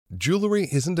Jewelry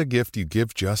isn't a gift you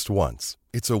give just once.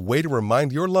 It's a way to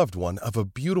remind your loved one of a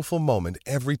beautiful moment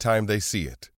every time they see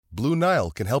it. Blue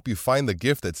Nile can help you find the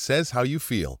gift that says how you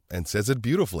feel and says it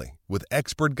beautifully, with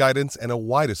expert guidance and a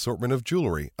wide assortment of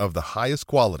jewelry of the highest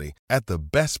quality at the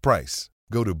best price.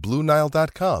 Go to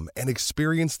BlueNile.com and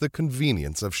experience the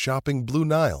convenience of shopping Blue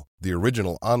Nile, the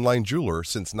original online jeweler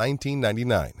since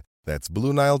 1999. That's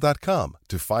BlueNile.com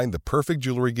to find the perfect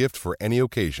jewelry gift for any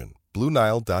occasion.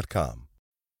 BlueNile.com.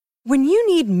 When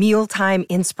you need mealtime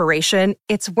inspiration,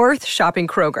 it's worth shopping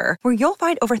Kroger, where you'll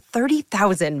find over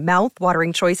 30,000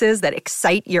 mouth-watering choices that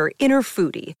excite your inner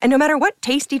foodie. And no matter what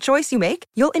tasty choice you make,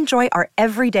 you'll enjoy our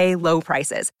everyday low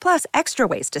prices, plus extra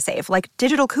ways to save, like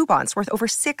digital coupons worth over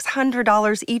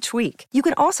 $600 each week. You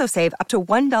can also save up to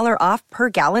 $1 off per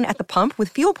gallon at the pump with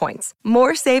fuel points.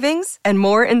 More savings and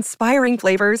more inspiring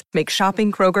flavors make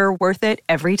shopping Kroger worth it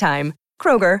every time.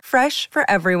 Kroger, fresh for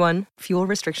everyone. Fuel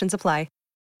restrictions apply.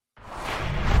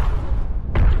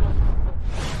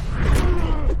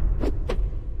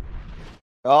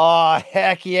 Oh,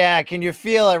 heck yeah. Can you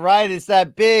feel it, right? It's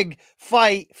that big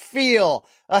fight feel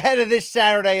ahead of this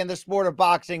Saturday in the sport of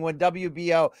boxing when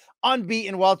WBO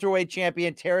unbeaten welterweight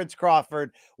champion Terrence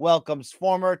Crawford welcomes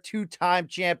former two-time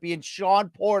champion Shawn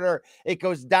Porter. It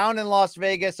goes down in Las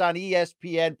Vegas on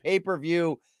ESPN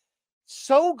pay-per-view.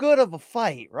 So good of a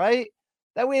fight, right?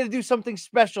 That we had to do something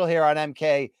special here on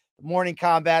MK Morning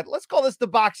Combat. Let's call this the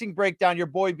boxing breakdown. Your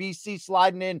boy BC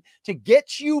sliding in to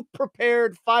get you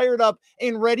prepared, fired up,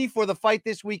 and ready for the fight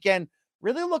this weekend.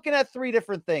 Really looking at three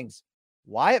different things: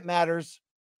 why it matters,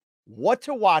 what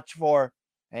to watch for,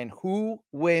 and who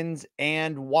wins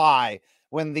and why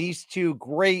when these two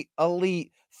great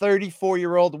elite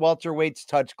 34-year-old welterweights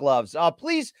touch gloves.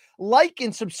 Please like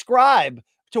and subscribe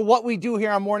to what we do here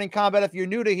on Morning Combat. If you're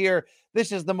new to here,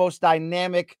 this is the most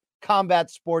dynamic combat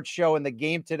sports show in the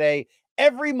game today.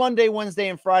 Every Monday, Wednesday,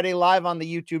 and Friday, live on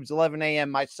the YouTube's 11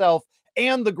 a.m. Myself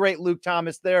and the great Luke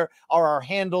Thomas. There are our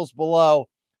handles below.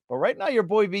 But right now, your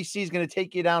boy BC is going to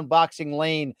take you down boxing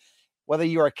lane. Whether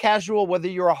you're a casual, whether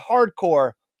you're a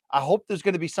hardcore, I hope there's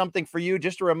going to be something for you.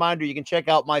 Just a reminder, you can check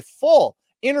out my full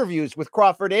interviews with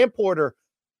Crawford and Porter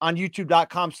on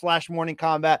youtube.com/Morning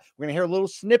Combat. We're going to hear little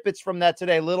snippets from that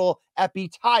today, little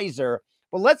appetizer.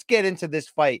 But let's get into this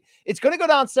fight. It's going to go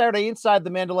down Saturday inside the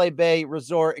Mandalay Bay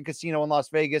Resort and Casino in Las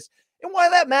Vegas. And why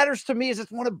that matters to me is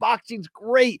it's one of boxing's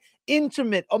great,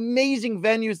 intimate, amazing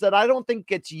venues that I don't think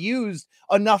gets used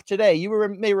enough today. You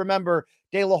may remember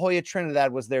De La Hoya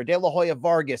Trinidad was there, De La Hoya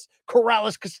Vargas,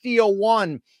 Corrales Castillo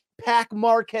 1, Pac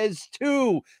Marquez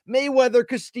 2, Mayweather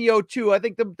Castillo 2. I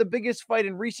think the biggest fight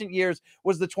in recent years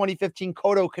was the 2015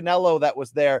 Cotto Canelo that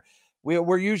was there.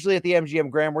 We're usually at the MGM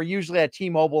Grand. We're usually at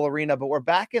T-Mobile Arena, but we're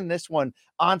back in this one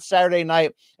on Saturday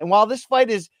night. And while this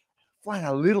fight is flying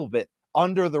a little bit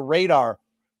under the radar,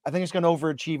 I think it's going to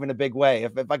overachieve in a big way.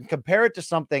 If I can compare it to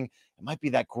something, it might be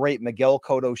that great Miguel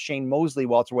Cotto, Shane Mosley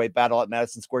welterweight battle at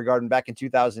Madison Square Garden back in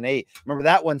 2008. Remember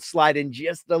that one sliding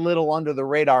just a little under the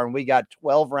radar, and we got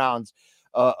 12 rounds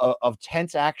of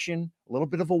tense action, a little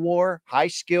bit of a war, high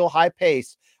skill, high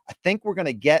pace. I think we're going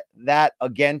to get that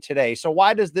again today. So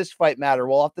why does this fight matter?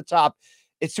 Well, off the top,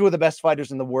 it's two of the best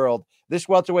fighters in the world. This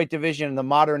welterweight division in the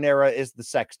modern era is the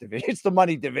sex division. It's the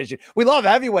money division. We love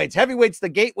heavyweights. Heavyweight's the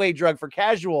gateway drug for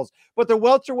casuals, but the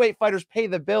welterweight fighters pay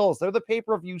the bills. They're the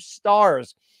pay-per-view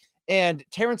stars. And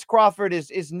Terrence Crawford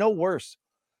is no worse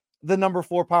the number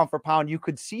 4 pound for pound. You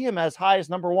could see him as high as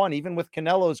number 1, even with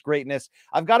Canelo's greatness.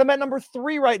 I've got him at number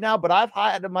 3 right now, but I've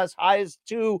had him as high as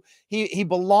 2. He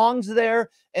belongs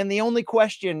there. And the only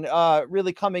question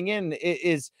really coming in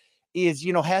is,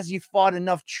 has he fought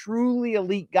enough truly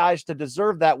elite guys to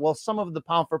deserve that? Well, some of the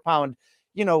pound for pound,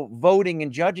 voting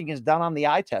and judging is done on the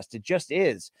eye test. It just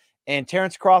is. And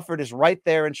Terrence Crawford is right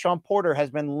there, and Shawn Porter has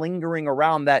been lingering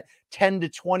around that 10 to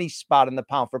 20 spot in the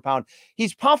pound for pound.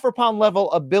 He's pound for pound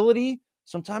level ability.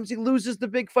 Sometimes he loses the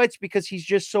big fights because he's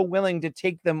just so willing to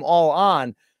take them all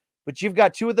on. But you've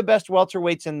got two of the best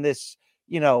welterweights in this,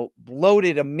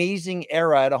 bloated, amazing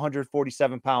era at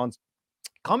 147 pounds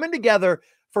coming together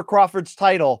for Crawford's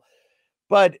title.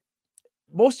 But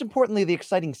most importantly, the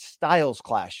exciting styles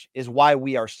clash is why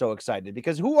we are so excited,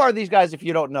 because who are these guys if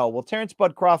you don't know? Well, Terrence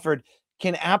Bud Crawford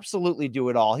can absolutely do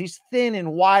it all. He's thin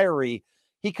and wiry.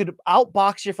 He could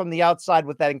outbox you from the outside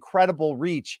with that incredible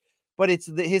reach, but it's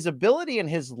his ability and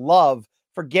his love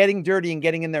for getting dirty and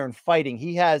getting in there and fighting.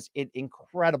 He has an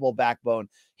incredible backbone.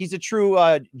 He's a true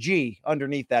G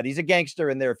underneath that. He's a gangster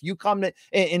in there. If you come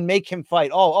and make him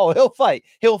fight, he'll fight.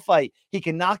 He'll fight. He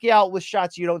can knock you out with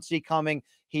shots you don't see coming.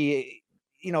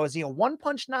 is he a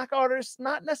one-punch knockout artist?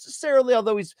 Not necessarily,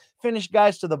 although he's finished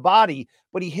guys to the body,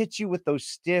 but he hits you with those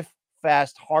stiff,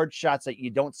 fast, hard shots that you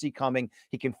don't see coming.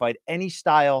 He can fight any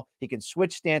style. He can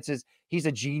switch stances. He's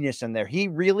a genius in there. He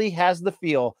really has the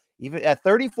feel, even at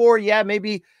 34,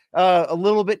 maybe a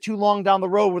little bit too long down the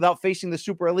road without facing the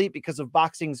super elite because of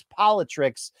boxing's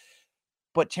politics.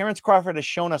 But Terence Crawford has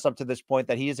shown us up to this point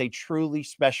that he is a truly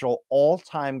special,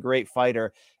 all-time great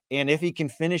fighter. And if he can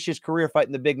finish his career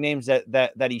fighting the big names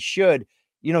that he should,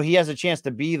 he has a chance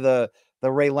to be the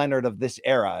Ray Leonard of this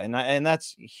era. And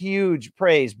that's huge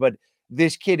praise. But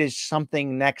this kid is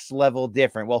something next level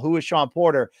different. Well, who is Shawn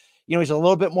Porter? He's a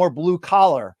little bit more blue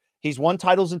collar. He's won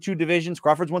titles in 2 divisions.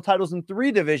 Crawford's won titles in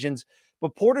 3 divisions.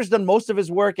 But Porter's done most of his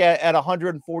work at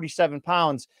 147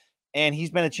 pounds. And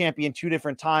he's been a champion 2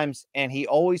 different times, and he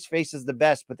always faces the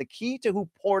best. But the key to who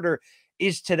Porter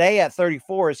is today at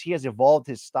 34 is he has evolved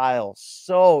his style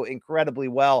so incredibly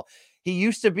well. He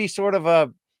used to be sort of a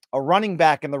running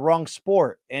back in the wrong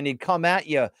sport, and he'd come at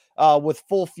you with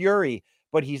full fury,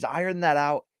 but he's ironed that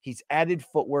out. He's added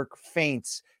footwork,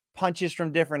 feints, punches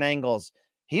from different angles.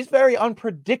 He's very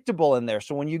unpredictable in there.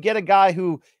 So when you get a guy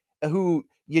who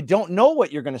you don't know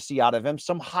what you're going to see out of him,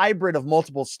 some hybrid of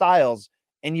multiple styles,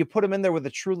 and you put him in there with a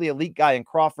truly elite guy in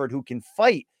Crawford who can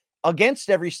fight against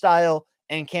every style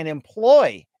and can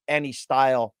employ any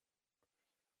style,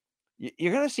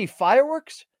 you're going to see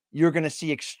fireworks. You're going to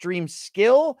see extreme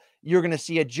skill. You're going to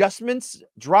see adjustments,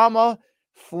 drama,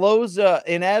 flows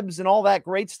in ebbs, and all that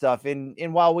great stuff.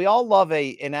 And while we all love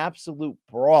an absolute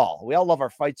brawl, we all love our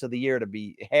fights of the year to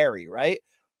be hairy, right?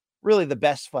 Really, the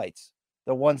best fights,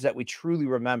 the ones that we truly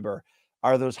remember,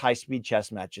 are those high-speed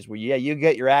chess matches where, you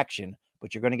get your action,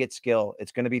 but you're going to get skill.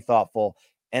 It's going to be thoughtful.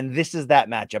 And this is that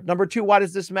matchup. Number 2, why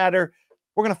does this matter?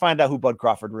 We're going to find out who Bud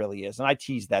Crawford really is. And I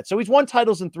teased that. So he's won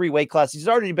titles in 3 weight classes. He's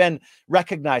already been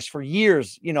recognized for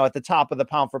years, at the top of the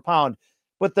pound for pound.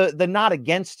 But the not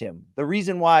against him, the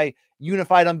reason why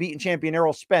unified unbeaten champion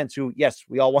Errol Spence, who, yes,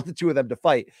 we all want the 2 of them to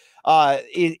fight,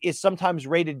 is sometimes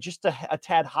rated just a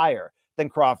tad higher than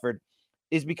Crawford,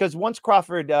 is because once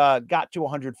Crawford got to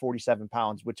 147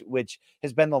 pounds, which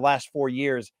has been the last 4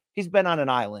 years, he's been on an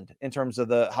island in terms of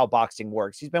how boxing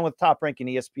works. He's been with Top Rank and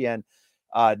ESPN.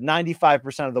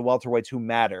 95% of the welterweights who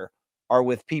matter are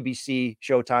with PBC,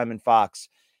 Showtime, and Fox.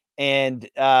 And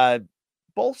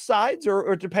both sides,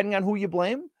 or depending on who you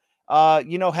blame,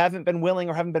 haven't been willing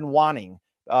or haven't been wanting.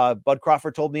 Bud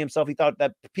Crawford told me himself he thought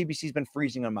that PBC's been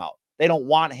freezing him out. They don't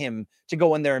want him to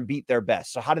go in there and beat their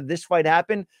best. So how did this fight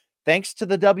happen? Thanks to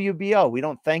the WBO. We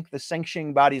don't thank the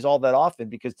sanctioning bodies all that often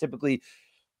because typically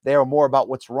they are more about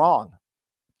what's wrong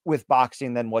with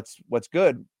boxing than what's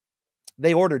good.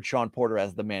 They ordered Shawn Porter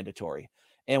as the mandatory.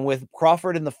 And with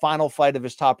Crawford in the final fight of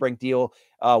his Top Rank deal,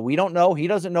 we don't know. He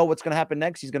doesn't know what's going to happen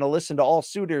next. He's going to listen to all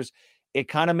suitors. It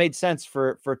kind of made sense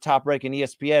for Top Rank and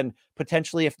ESPN,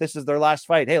 potentially, if this is their last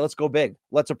fight. Hey, let's go big.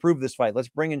 Let's approve this fight. Let's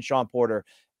bring in Shawn Porter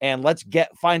and let's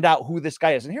find out who this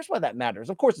guy is. And here's why that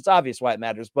matters. Of course, it's obvious why it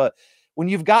matters. But when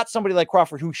you've got somebody like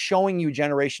Crawford who's showing you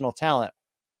generational talent,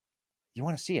 you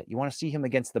want to see it. You want to see him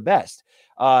against the best.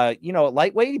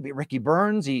 Lightweight, he beat Ricky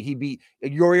Burns. He beat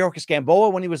Yuriorkis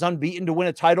Gamboa when he was unbeaten to win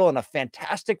a title in a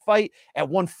fantastic fight. At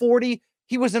 140,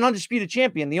 he was an undisputed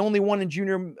champion, the only one in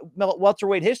junior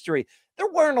welterweight history. There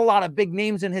weren't a lot of big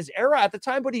names in his era at the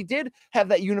time, but he did have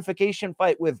that unification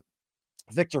fight with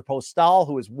Victor Postal,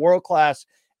 who is world-class,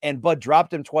 and Bud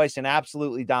dropped him twice and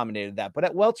absolutely dominated that. But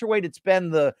at welterweight, it's been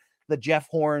the Jeff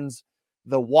Horns,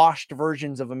 the washed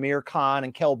versions of Amir Khan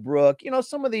and Kell Brook,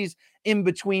 some of these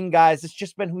in-between guys. It's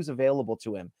just been who's available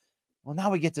to him. Well,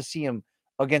 now we get to see him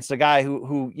against a guy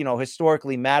who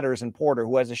historically matters in Porter,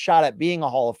 who has a shot at being a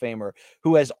Hall of Famer,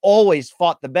 who has always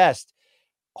fought the best.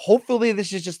 Hopefully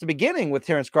this is just the beginning with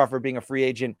Terence Crawford being a free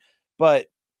agent, but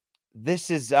this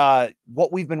is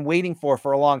what we've been waiting for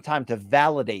a long time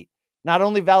to not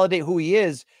only validate who he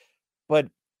is, but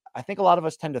I think a lot of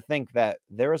us tend to think that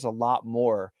there is a lot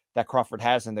more that Crawford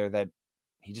has in there that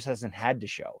he just hasn't had to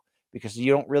show, because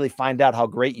you don't really find out how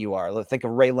great you are. Let's think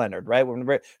of Ray Leonard, right? When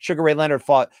Sugar Ray Leonard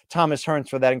fought Thomas Hearns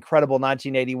for that incredible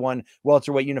 1981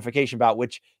 welterweight unification bout,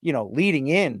 which, leading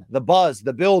in the buzz,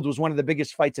 the build was one of the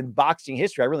biggest fights in boxing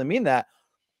history. I really mean that.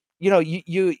 You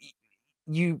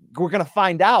were going to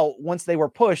find out once they were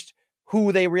pushed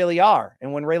who they really are.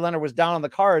 And when Ray Leonard was down on the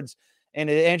cards and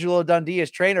Angelo Dundee,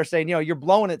 his trainer, saying, you're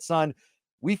blowing it, son,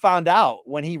 we found out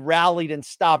when he rallied and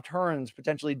stopped Hearns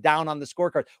potentially down on the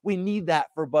scorecard. We need that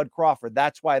for Bud Crawford.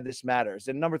 That's why this matters.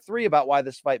 And number 3 about why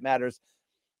this fight matters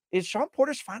is Shawn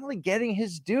Porter's finally getting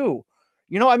his due.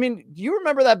 I mean, do you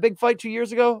remember that big fight 2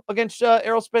 years ago against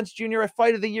Errol Spence Jr., a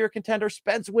fight of the year contender?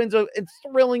 Spence wins a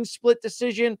thrilling split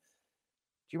decision. Do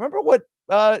you remember what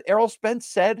Errol Spence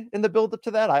said in the build-up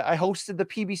to that? I hosted the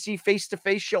PBC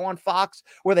face-to-face show on Fox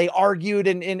where they argued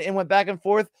and went back and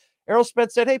forth. Errol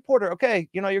Spence said, "Hey, Porter, okay,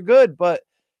 you're good, but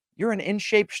you're an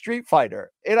in-shape street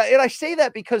fighter." And I say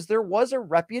that because there was a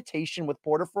reputation with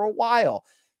Porter for a while.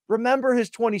 Remember his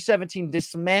 2017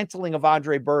 dismantling of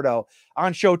Andre Berto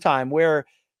on Showtime where,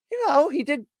 he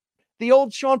did the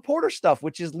old Shawn Porter stuff,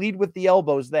 which is lead with the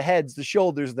elbows, the heads, the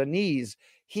shoulders, the knees.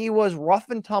 He was rough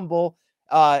and tumble.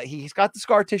 He's got the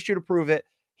scar tissue to prove it.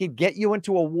 He'd get you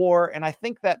into a war. And I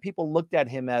think that people looked at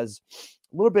him as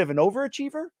a little bit of an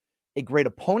overachiever, a great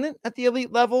opponent at the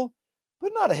elite level,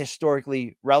 but not a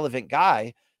historically relevant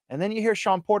guy. And then you hear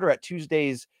Shawn Porter at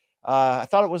Tuesday's, I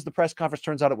thought it was the press conference.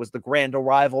 Turns out it was the grand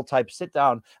arrival type sit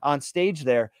down on stage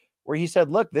there where he said,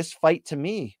 look, this fight to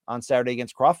me on Saturday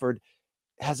against Crawford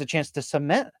has a chance to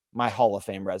cement my Hall of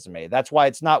Fame resume. That's why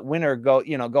it's not win or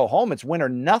go home. It's win or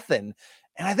nothing.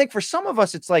 And I think for some of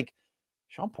us, it's like,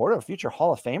 Shawn Porter, a future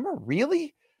Hall of Famer?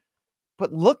 Really?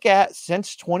 But look at,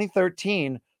 since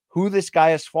 2013, who this guy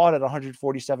has fought at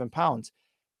 147 pounds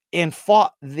and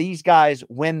fought these guys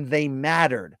when they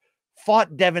mattered.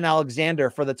 Fought Devin Alexander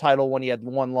for the title when he had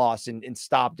one loss and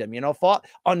stopped him. Fought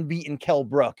unbeaten Kell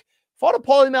Brook. Fought a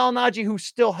Paulie Malignaggi who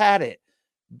still had it.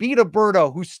 Beat a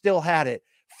Berto who still had it.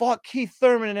 Fought Keith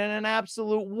Thurman in an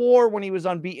absolute war when he was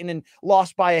unbeaten and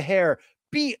lost by a hair.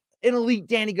 Beat an elite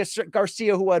Danny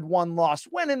Garcia who had one loss.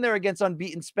 Went in there against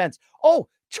unbeaten Spence. Oh,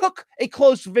 took a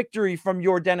close victory from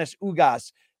your Dennis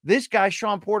Ugas. This guy,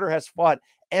 Shawn Porter, has fought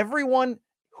everyone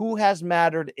who has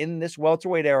mattered in this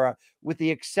welterweight era, with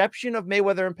the exception of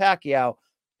Mayweather and Pacquiao.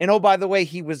 And oh, by the way,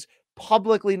 he was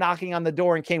publicly knocking on the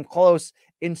door and came close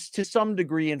to some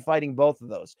degree in fighting both of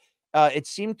those. It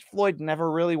seemed Floyd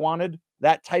never really wanted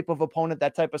that type of opponent,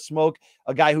 that type of smoke,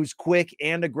 a guy who's quick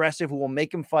and aggressive who will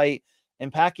make him fight.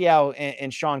 And Pacquiao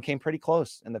and Shawn came pretty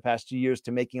close in the past 2 years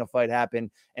to making a fight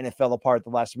happen, and it fell apart at the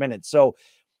last minute. So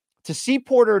to see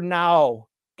Porter now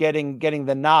getting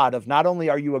the nod of not only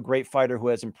are you a great fighter who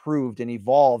has improved and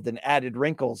evolved and added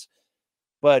wrinkles,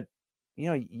 but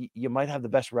you might have the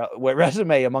best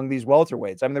resume among these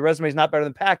welterweights. I mean, the resume is not better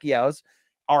than Pacquiao's.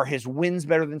 Are his wins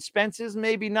better than Spence's?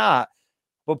 Maybe not.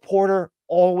 But Porter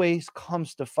always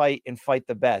comes to fight and fight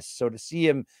the best. So to see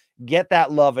him get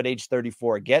that love at age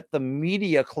 34, get the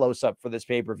media close up for this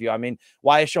pay-per-view. I mean,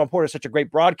 why is Shawn Porter such a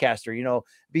great broadcaster?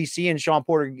 BC and Shawn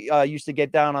Porter used to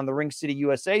get down on the Ring City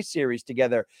USA series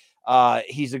together.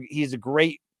 He's a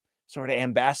great sort of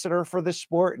ambassador for this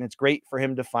sport, and it's great for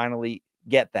him to finally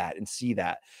get that and see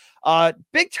that.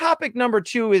 Big topic number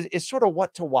 2 is sort of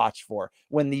what to watch for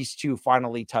when these two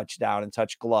finally touch down and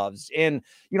touch gloves. And,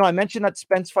 I mentioned that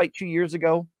Spence fight 2 years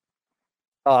ago.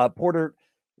 Porter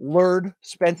lured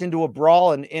Spence into a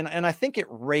brawl, and I think it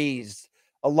raised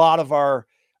a lot of our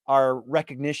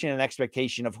recognition and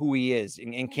expectation of who he is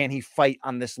and can he fight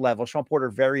on this level. Shawn Porter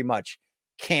very much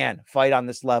can fight on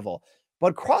this level.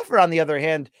 But Crawford, on the other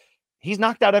hand, he's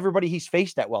knocked out everybody he's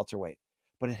faced at welterweight.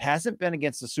 But it hasn't been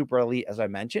against the super elite, as I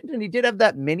mentioned. And he did have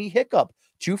that mini hiccup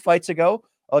 2 fights ago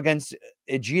against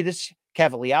Egidijus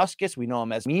Kavaliauskas. We know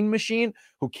him as Mean Machine,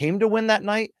 who came to win that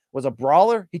night, was a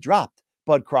brawler. He dropped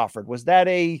Bud Crawford. Was that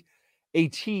a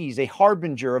tease, a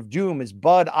harbinger of doom? Is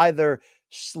Bud either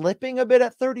slipping a bit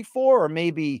at 34 or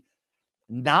maybe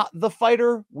not the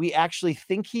fighter we actually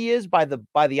think he is by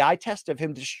the eye test of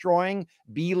him destroying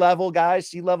B-level guys,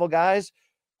 C-level guys?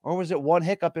 Or was it one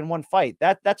hiccup in one fight?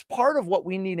 That's part of what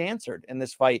we need answered in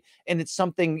this fight. And it's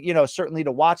something, certainly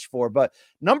to watch for. But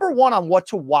number 1 on what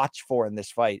to watch for in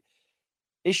this fight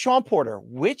is Shawn Porter.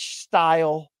 Which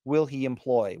style will he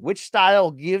employ? Which style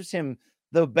gives him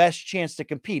the best chance to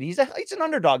compete? He's an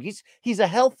underdog. He's a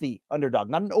healthy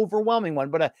underdog, not an overwhelming one,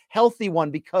 but a healthy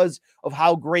one because of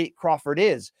how great Crawford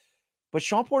is. But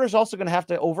Shawn Porter is also going to have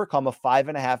to overcome a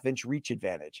 5.5-inch reach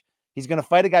advantage. He's going to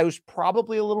fight a guy who's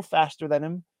probably a little faster than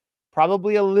him,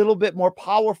 probably a little bit more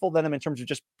powerful than him in terms of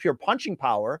just pure punching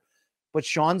power, but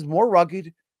Shawn's more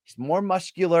rugged. He's more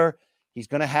muscular. He's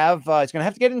going to have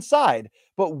to get inside,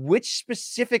 but which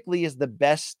specifically is the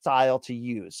best style to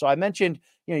use? So I mentioned,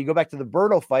 you go back to the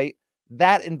Berto fight,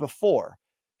 that and before,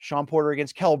 Shawn Porter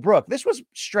against Kell Brook. This was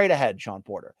straight ahead, Shawn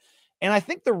Porter. And I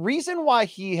think the reason why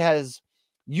he has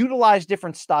utilized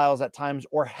different styles at times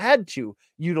or had to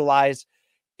utilize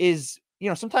is,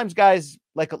 sometimes guys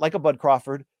like a Bud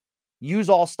Crawford use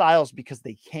all styles because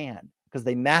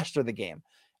they master the game.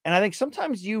 And I think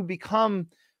sometimes you become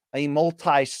a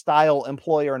multi-style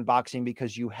employer in boxing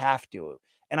because you have to.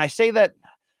 And I say that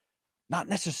not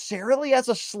necessarily as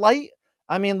a slight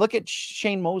I mean, look at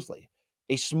Shane Mosley,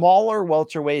 a smaller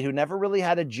welterweight who never really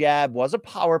had a jab, was a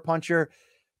power puncher,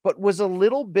 but was a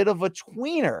little bit of a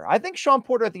tweener. I think Sean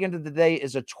Porter at the end of the day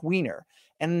is a tweener.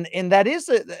 And that is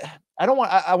I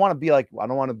want to be like, I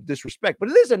don't want to disrespect, but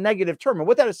it is a negative term. And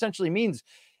what that essentially means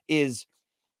is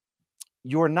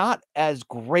you're not as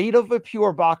great of a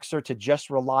pure boxer to just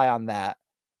rely on that.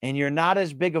 And you're not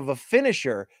as big of a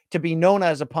finisher to be known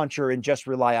as a puncher and just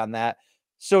rely on that.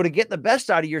 So to get the best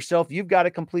out of yourself, you've got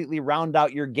to completely round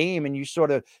out your game, and you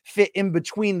sort of fit in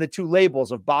between the two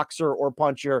labels of boxer or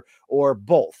puncher or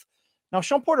both. Now,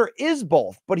 Sean Porter is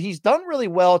both, but he's done really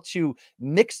well to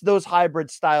mix those hybrid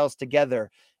styles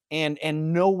together and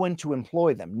know when to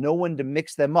employ them, know when to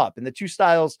mix them up. And the two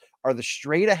styles are the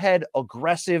straight ahead,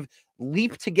 aggressive,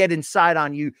 leap to get inside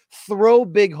on you, throw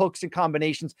big hooks and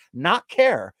combinations, not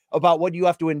care about what you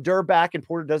have to endure back. And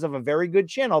Porter does have a very good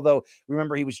chin, although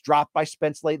remember he was dropped by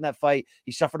Spence late in that fight.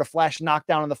 He suffered a flash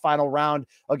knockdown in the final round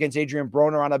against Adrian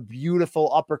Broner on a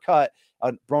beautiful uppercut.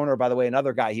 Broner, by the way,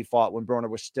 another guy he fought when Broner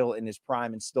was still in his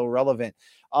prime and still relevant.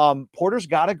 Porter's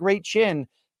got a great chin.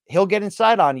 He'll get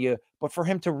inside on you, but for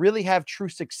him to really have true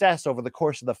success over the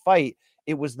course of the fight,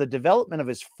 it was the development of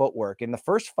his footwork. And the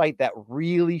first fight that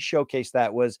really showcased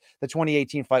that was the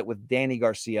 2018 fight with Danny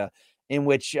Garcia, in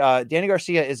which Danny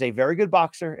Garcia is a very good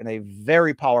boxer and a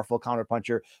very powerful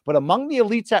counterpuncher. But among the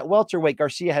elites at welterweight,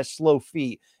 Garcia has slow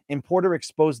feet. And Porter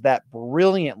exposed that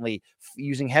brilliantly,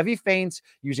 using heavy feints,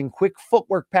 using quick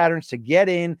footwork patterns to get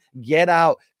in, get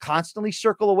out, constantly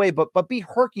circle away, but be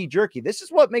herky-jerky. This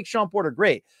is what makes Sean Porter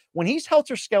great. When he's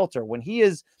helter-skelter, when he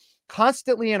is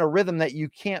constantly in a rhythm that you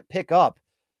can't pick up,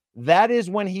 that is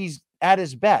when he's at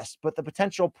his best. But the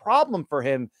potential problem for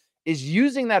him is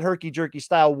using that herky-jerky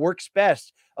style works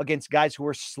best against guys who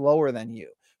are slower than you,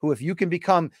 who if you can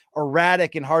become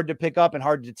erratic and hard to pick up and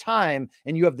hard to time,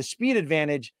 and you have the speed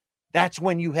advantage, that's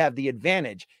when you have the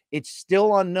advantage. It's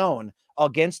still unknown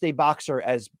against a boxer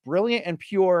as brilliant and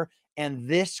pure and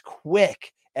this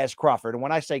quick as Crawford. And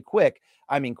when I say quick,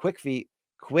 I mean quick feet,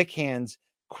 quick hands,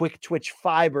 quick twitch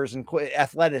fibers, and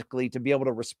athletically to be able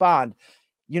to respond.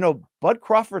 You know, Bud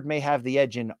Crawford may have the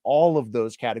edge in all of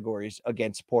those categories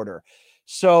against Porter.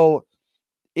 So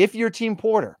if you're Team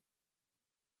Porter,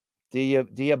 do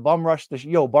you bum rush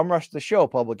the show,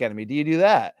 Public Enemy? Do you do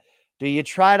that? Do you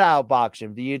try to outbox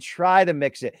him? Do you try to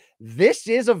mix it? This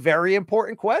is a very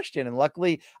important question. And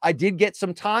luckily, I did get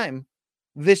some time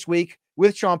this week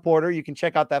with Sean Porter. You can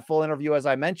check out that full interview, as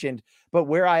I mentioned, but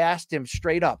where I asked him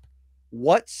straight up,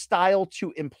 what style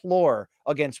to implore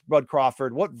against Bud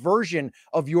Crawford, what version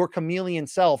of your chameleon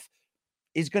self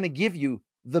is going to give you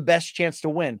the best chance to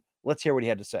win? Let's hear what he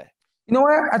had to say. You know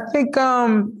what? I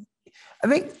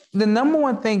think the number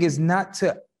one thing is not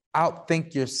to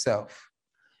outthink yourself.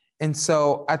 And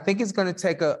so I think it's going to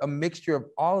take a mixture of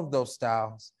all of those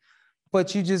styles,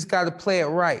 but you just got to play it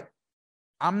right.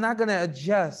 I'm not going to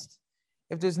adjust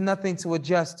if there's nothing to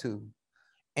adjust to.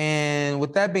 And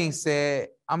with that being said,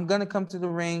 I'm going to come to the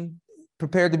ring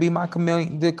prepared to be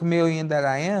the chameleon that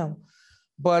I am.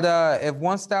 But if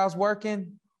one style's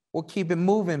working, we'll keep it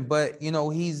moving. But, you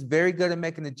know, he's very good at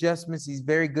making adjustments. He's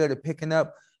very good at picking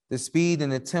up the speed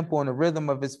and the tempo and the rhythm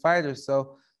of his fighters.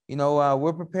 So, you know,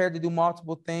 we're prepared to do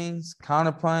multiple things,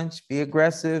 counterpunch, be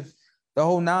aggressive, the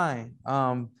whole nine.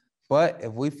 But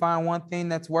if we find one thing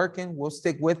that's working, we'll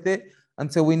stick with it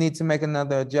until we need to make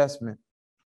another adjustment.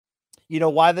 You know,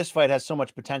 why this fight has so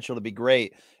much potential to be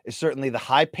great is certainly the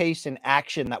high pace and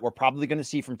action that we're probably going to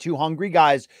see from two hungry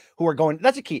guys who are going.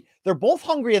 That's a key. They're both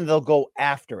hungry and they'll go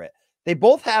after it. They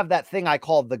both have that thing I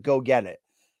call the go get it.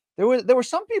 There were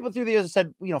some people through the years that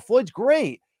said, you know, Floyd's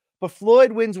great, but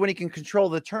Floyd wins when he can control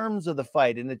the terms of the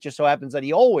fight. And it just so happens that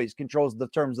he always controls the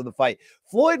terms of the fight.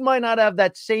 Floyd might not have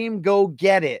that same go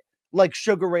get it like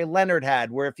Sugar Ray Leonard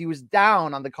had, where if he was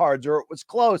down on the cards or it was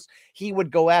close, he would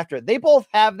go after it. They both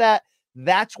have that.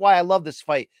 That's why I love this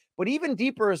fight. But even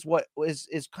deeper is what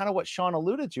is kind of what Sean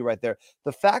alluded to right there.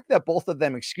 The fact that both of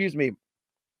them,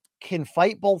 can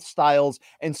fight both styles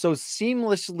and so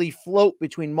seamlessly float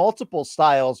between multiple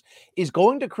styles is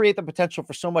going to create the potential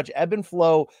for so much ebb and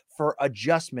flow, for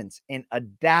adjustments and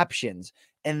adaptions.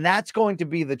 And that's going to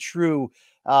be the true,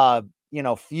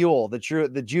 fuel,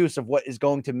 the juice of what is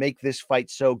going to make this fight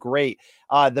so great.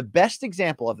 The best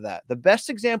example of that, the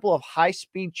best example of high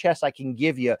speed chess I can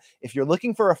give you, if you're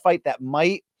looking for a fight that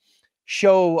might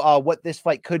show what this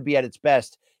fight could be at its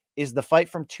best, is the fight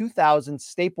from 2000,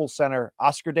 Staples Center,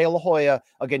 Oscar De La Hoya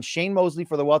against Shane Mosley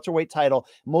for the welterweight title.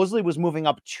 Mosley was moving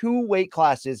up 2 weight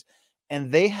classes, and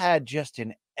they had just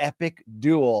an epic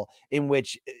duel in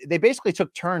which they basically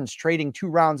took turns trading 2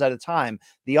 rounds at a time.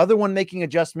 The other one making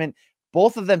adjustment,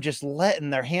 both of them just letting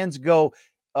their hands go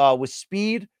with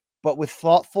speed, but with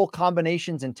thoughtful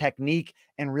combinations and technique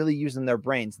and really using their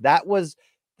brains. That's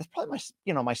probably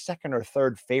my second or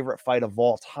third favorite fight of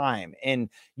all time. And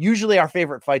usually our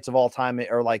favorite fights of all time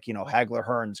are like, Hagler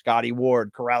Hearns, Gotti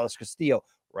Ward, Corrales Castillo,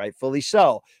 rightfully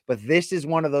so. But this is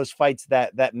one of those fights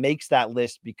that makes that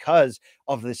list because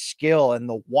of the skill and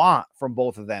the want from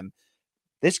both of them.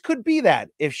 This could be that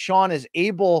if Sean is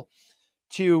able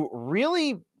to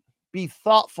really be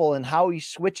thoughtful in how he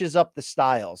switches up the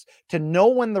styles, to know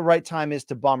when the right time is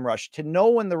to bum rush, to know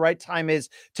when the right time is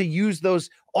to use those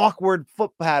awkward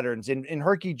foot patterns and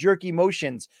herky-jerky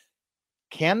motions.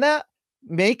 Can that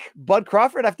make Bud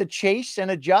Crawford have to chase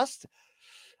and adjust?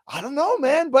 I don't know,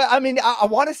 man. But I mean, I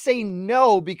want to say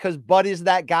no because Bud is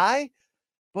that guy.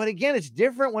 But again, it's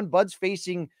different when Bud's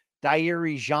facing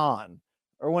Dairi Jean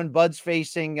or when Bud's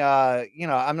facing, I'm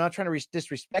not trying to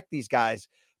disrespect these guys,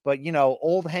 but,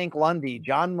 old Hank Lundy,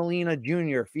 John Molina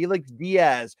Jr., Felix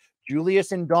Diaz,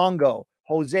 Julius Ndongo,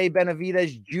 Jose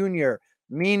Benavidez Jr.,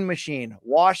 Mean Machine,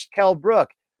 Washed Kell Brook.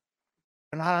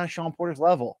 They're not on Shawn Porter's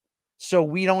level. So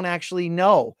we don't actually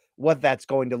know what that's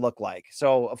going to look like.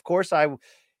 So, of course, I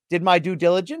did my due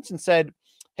diligence and said,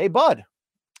 hey, Bud,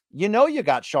 you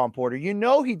got Shawn Porter.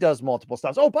 He does multiple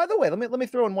styles. Oh, by the way, let me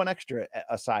throw in one extra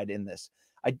aside in this.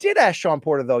 I did ask Shawn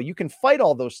Porter, though, you can fight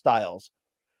all those styles,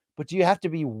 but do you have to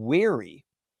be wary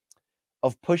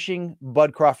of pushing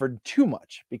Bud Crawford too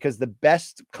much? Because the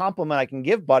best compliment I can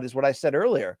give Bud is what I said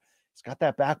earlier. He's got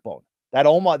that backbone.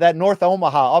 That North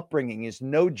Omaha upbringing is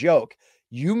no joke.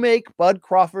 You make Bud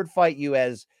Crawford fight you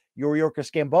as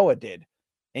Yuriorkis Gamboa did,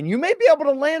 and you may be able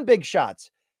to land big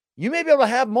shots. You may be able to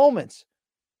have moments,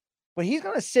 but he's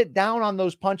going to sit down on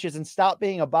those punches and stop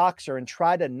being a boxer and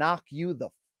try to knock you the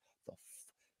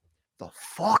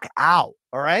fuck out.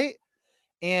 All right.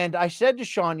 And I said to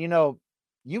Sean,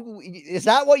 is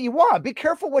that what you want? Be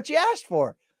careful what you asked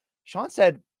for. Sean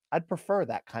said, I'd prefer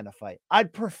that kind of fight.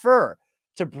 I'd prefer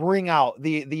to bring out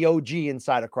the OG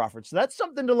inside of Crawford. So that's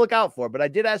something to look out for. But I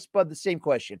did ask Bud the same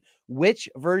question. Which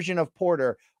version of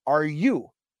Porter are you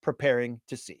preparing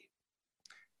to see?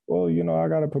 Well, I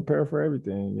got to prepare for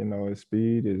everything. His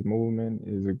speed, his movement,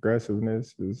 his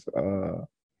aggressiveness,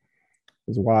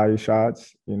 his wide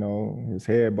shots, his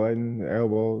head button, the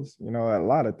elbows, a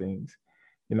lot of things,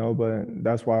 but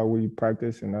that's why we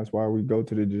practice and that's why we go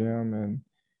to the gym and,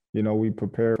 we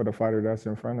prepare for the fighter that's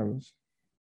in front of us.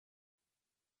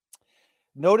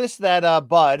 Notice that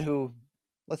Bud, who,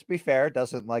 let's be fair,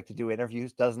 doesn't like to do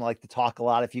interviews, doesn't like to talk a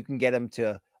lot. If you can get him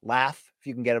to laugh, if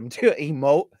you can get him to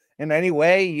emote in any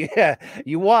way, yeah,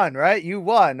 you won, right? You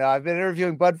won. I've been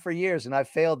interviewing Bud for years and I've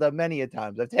failed many a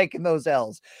times. I've taken those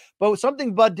L's. But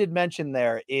something Bud did mention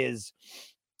there is,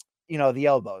 the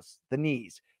elbows, the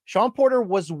knees. Shawn Porter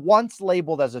was once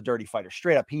labeled as a dirty fighter,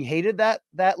 straight up. He hated that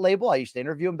label. I used to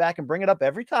interview him back and bring it up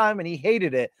every time, and he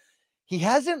hated it. He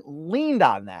hasn't leaned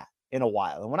on that in a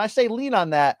while. And when I say lean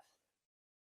on that,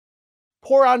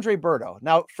 poor Andre Berto.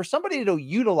 Now, for somebody to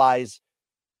utilize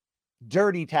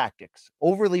dirty tactics,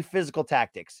 overly physical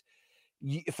tactics,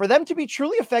 for them to be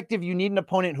truly effective, you need an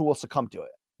opponent who will succumb to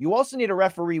it. You also need a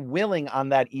referee willing on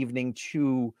that evening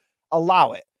to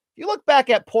allow it. If you look back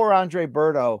at poor Andre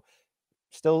Berto,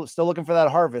 still looking for that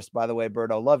harvest, by the way,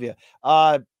 Berto, love you.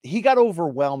 He got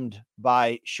overwhelmed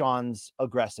by Sean's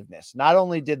aggressiveness. Not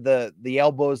only did the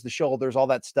elbows, the shoulders, all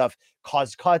that stuff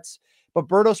cause cuts, but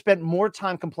Berto spent more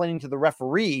time complaining to the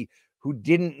referee who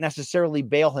didn't necessarily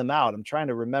bail him out. I'm trying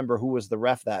to remember who was the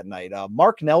ref that night.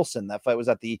 Mark Nelson. That fight was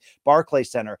at the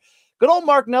Barclays Center. Good old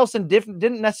Mark Nelson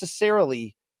didn't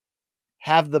necessarily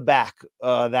have the back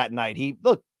that night.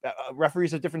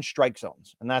 Referees have different strike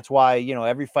zones, and that's why,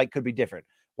 every fight could be different.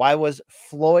 Why was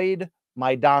Floyd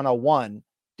Maidana 1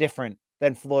 different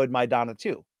than Floyd Maidana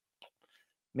 2?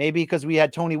 Maybe because we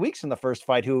had Tony Weeks in the first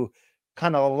fight who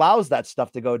kind of allows that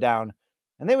stuff to go down.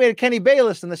 And then we had Kenny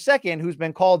Bayless in the second, who's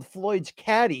been called Floyd's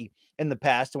caddy in the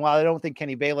past. And while I don't think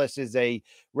Kenny Bayless is a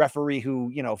referee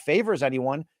who, favors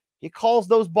anyone, he calls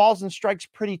those balls and strikes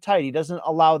pretty tight. He doesn't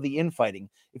allow the infighting.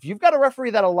 If you've got a referee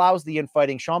that allows the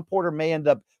infighting, Shawn Porter may end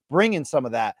up bringing some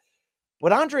of that.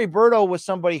 But Andre Berto was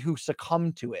somebody who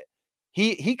succumbed to it.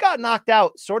 He got knocked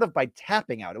out sort of by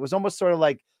tapping out. It was almost sort of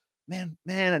like, man,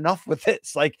 enough with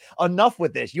this. Like, enough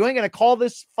with this. You ain't going to call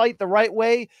this fight the right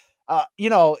way. You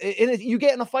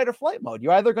get in a fight or flight mode.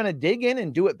 You're either going to dig in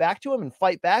and do it back to him and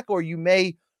fight back, or you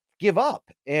may give up.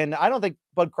 And I don't think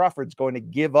Bud Crawford's going to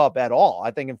give up at all.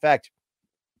 I think, in fact,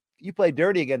 you play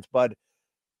dirty against Bud,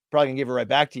 probably going to give it right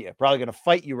back to you, probably going to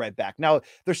fight you right back. Now,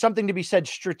 there's something to be said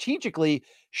strategically.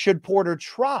 Should Porter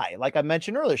try, like I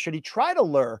mentioned earlier, should he try to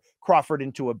lure Crawford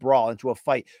into a brawl, into a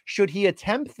fight? Should he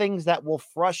attempt things that will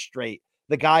frustrate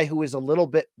the guy who is a little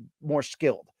bit more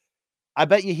skilled? I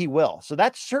bet you he will. So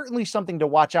that's certainly something to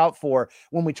watch out for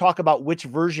when we talk about which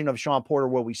version of Shawn Porter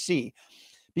will we see.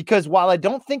 Because while I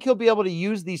don't think he'll be able to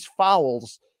use these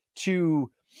fouls to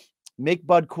make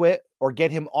Bud quit or get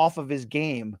him off of his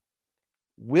game,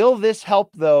 will this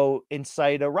help, though,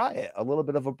 incite a riot, a little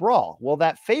bit of a brawl? Will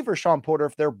that favor Shawn Porter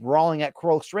if they're brawling at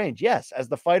close range? Yes, as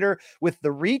the fighter with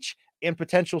the reach and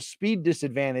potential speed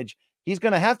disadvantage, he's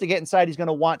going to have to get inside. He's going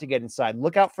to want to get inside.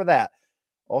 Look out for that.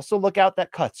 Also look out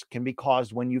that cuts can be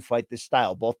caused when you fight this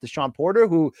style. Both to Shawn Porter,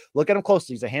 who, look at him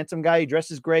closely, he's a handsome guy. He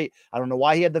dresses great. I don't know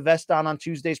why he had the vest on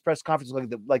Tuesday's press conference,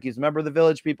 like he's a member of the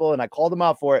Village people, and I called him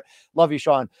out for it. Love you,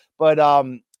 Shawn. But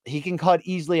he can cut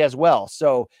easily as well.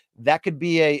 So that could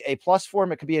be a plus for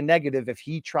him. It could be a negative if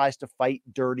he tries to fight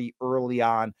dirty early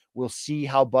on. We'll see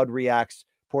how Bud reacts.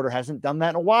 Porter hasn't done that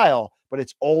in a while, but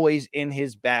it's always in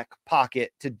his back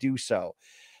pocket to do so.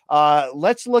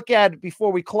 Let's look at,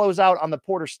 before we close out on the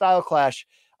Porter style clash,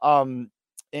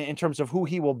 in terms of who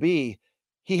he will be.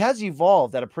 He has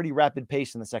evolved at a pretty rapid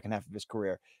pace in the second half of his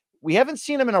career. We haven't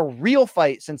seen him in a real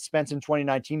fight since Spence in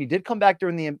 2019. He did come back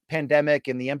during the pandemic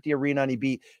in the empty arena, and he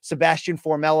beat Sebastian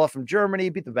Formella from Germany,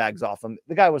 beat the bags off him.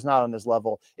 The guy was not on his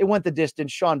level. It went the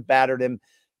distance. Shawn battered him,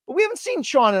 but we haven't seen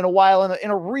Shawn in a while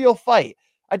in a real fight.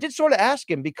 I did sort of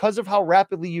ask him, because of how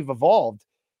rapidly you've evolved,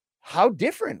 how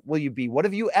different will you be? What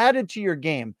have you added to your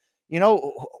game? You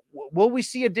know, will we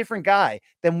see a different guy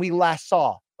than we last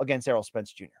saw against Errol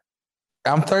Spence Jr.?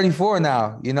 I'm 34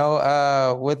 now. You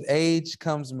know, with age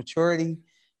comes maturity,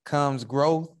 comes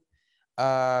growth,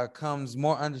 comes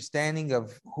more understanding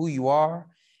of who you are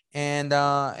and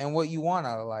what you want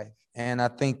out of life. And I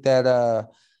think that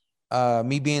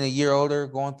me being a year older,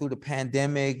 going through the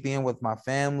pandemic, being with my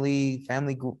family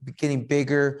getting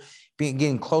bigger,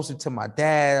 getting closer to my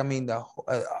dad. I mean, the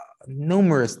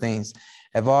numerous things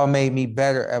have all made me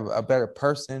better, a better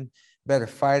person, better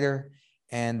fighter.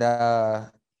 And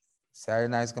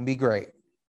Saturday night's going to be great.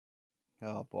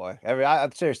 Oh boy.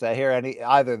 I'm seriously, I hear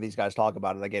either of these guys talk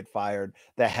about it, I get fired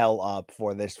the hell up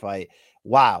for this fight.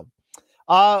 Wow.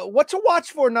 What to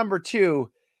watch for, number two,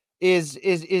 is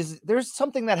there's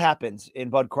something that happens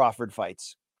in Bud Crawford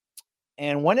fights.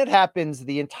 And when it happens,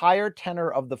 the entire tenor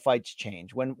of the fights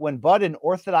change. When Bud, an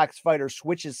orthodox fighter,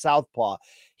 switches southpaw,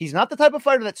 he's not the type of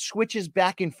fighter that switches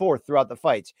back and forth throughout the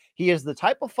fights. He is the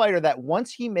type of fighter that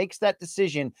once he makes that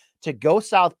decision to go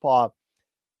southpaw,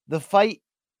 the fight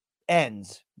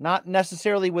ends. Not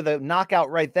necessarily with a knockout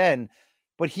right then,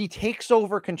 but he takes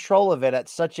over control of it at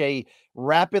such a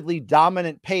rapidly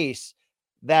dominant pace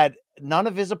that none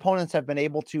of his opponents have been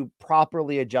able to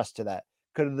properly adjust to that.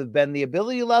 Could it have been the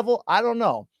ability level? I don't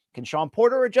know. Can Shawn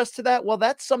Porter adjust to that? Well,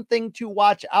 that's something to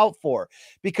watch out for,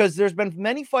 because there's been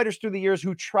many fighters through the years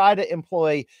who try to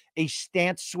employ a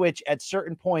stance switch at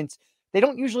certain points. They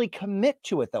don't usually commit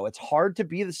to it, though. It's hard to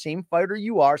be the same fighter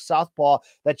you are, southpaw,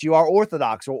 that you are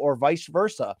orthodox, or vice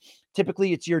versa.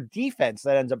 Typically, it's your defense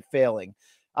that ends up failing.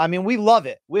 I mean, we love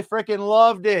it. We freaking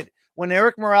loved it when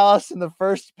Erik Morales in the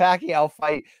first Pacquiao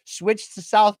fight switched to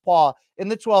southpaw in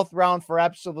the 12th round for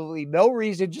absolutely no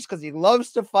reason, just because he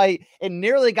loves to fight, and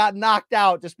nearly got knocked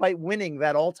out despite winning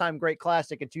that all-time great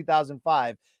classic in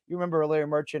 2005. You remember Larry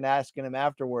Merchant asking him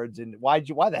afterwards, and why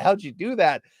the hell did you do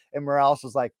that? And Morales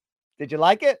was like, did you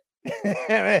like it?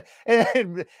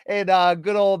 and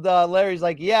good old Larry's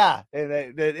like, yeah.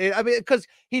 I mean, because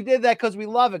he did that because we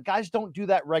love it. Guys don't do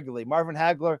that regularly. Marvin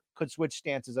Hagler could switch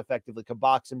stances effectively, could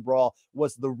box and brawl,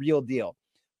 was the real deal.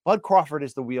 Bud Crawford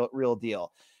is the real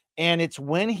deal. And it's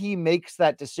when he makes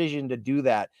that decision to do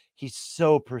that, he's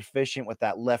so proficient with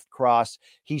that left cross.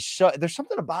 There's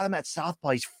something about him at southpaw.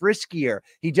 He's friskier.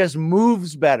 He just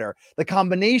moves better. The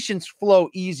combinations flow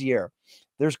easier.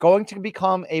 There's going to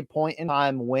become a point in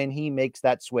time when he makes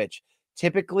that switch.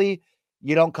 Typically,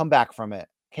 you don't come back from it.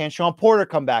 Can Shawn Porter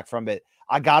come back from it?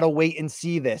 I got to wait and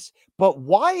see this. But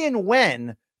why and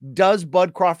when does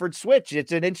Bud Crawford switch?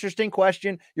 It's an interesting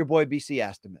question. Your boy BC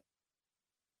asked him it.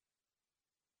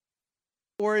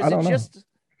 Or is it just...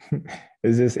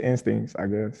 It's just instincts, I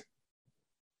guess.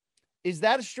 Is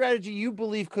that a strategy you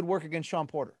believe could work against Shawn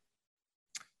Porter?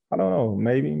 I don't know.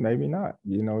 Maybe not.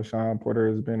 You know, Shawn Porter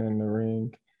has been in the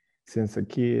ring since a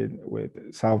kid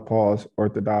with southpaws,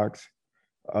 orthodox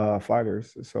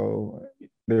fighters. So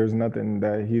there's nothing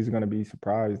that he's going to be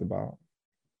surprised about.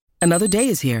 Another day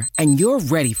is here, and you're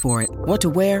ready for it. What to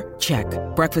wear? Check.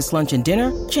 Breakfast, lunch, and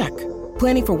dinner? Check.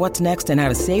 Planning for what's next and how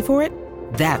to save for it?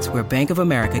 That's where Bank of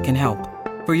America can help.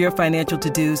 For your financial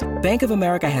to-dos, Bank of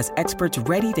America has experts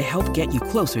ready to help get you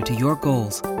closer to your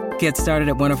goals. Get started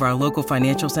at one of our local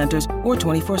financial centers or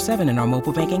 24/7 in our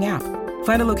mobile banking app.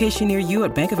 Find a location near you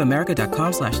at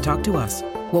bankofamerica.com/talktous.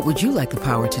 What would you like the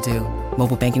power to do?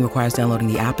 Mobile banking requires downloading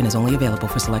the app and is only available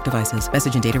for select devices.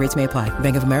 Message and data rates may apply.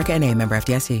 Bank of America NA, member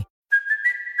FDIC.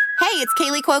 Hey, it's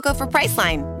Kaylee Cuoco for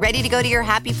Priceline. Ready to go to your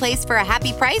happy place for a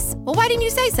happy price? Well, why didn't you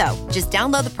say so? Just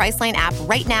download the Priceline app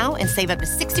right now and save up to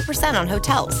 60% on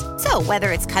hotels. So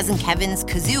whether it's Cousin Kevin's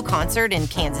Kazoo Concert in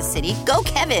Kansas City, go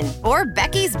Kevin, or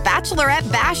Becky's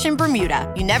Bachelorette Bash in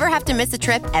Bermuda, you never have to miss a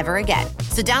trip ever again.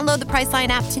 So download the Priceline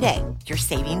app today. Your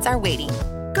savings are waiting.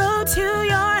 Go to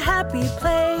your happy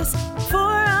place for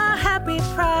a happy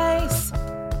price.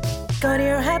 Go to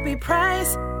your happy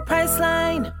price,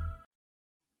 Priceline.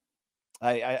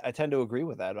 I tend to agree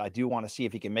with that. I do want to see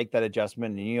if he can make that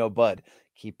adjustment. And, Bud,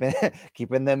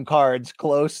 keeping them cards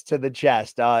close to the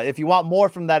chest. If you want more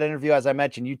from that interview, as I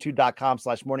mentioned,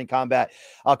 youtube.com/morningcombat.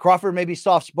 Crawford may be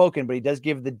soft-spoken, but he does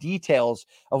give the details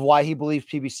of why he believes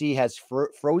PBC has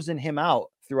frozen him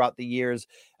out throughout the years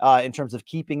in terms of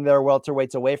keeping their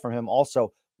welterweights away from him.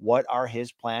 Also, what are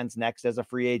his plans next as a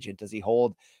free agent? Does he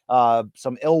hold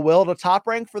some ill will to Top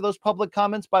Rank for those public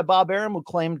comments by Bob Arum, who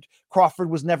claimed Crawford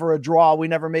was never a draw? We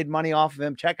never made money off of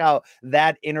him. Check out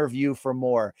that interview for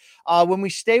more. When we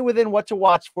stay within what to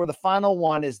watch for, the final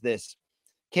one is this.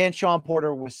 Can Shawn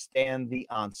Porter withstand the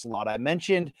onslaught? I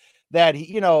mentioned that he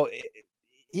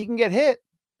can get hit.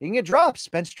 He can get dropped.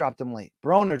 Spence dropped him late.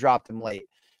 Broner dropped him late.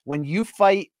 When you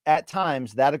fight at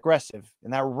times that aggressive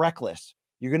and that reckless,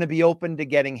 you're going to be open to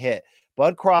getting hit.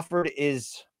 Bud Crawford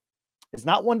is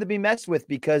not one to be messed with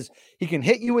because he can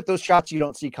hit you with those shots you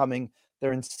don't see coming.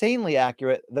 They're insanely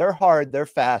accurate. They're hard. They're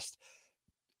fast.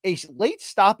 A late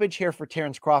stoppage here for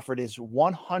Terrence Crawford is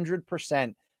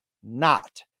 100%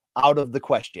 not out of the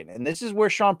question. And this is where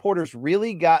Shawn Porter's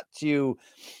really got to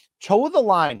toe the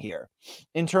line here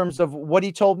in terms of what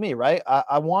he told me, right?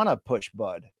 I want to push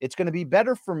Bud. It's going to be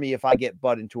better for me if I get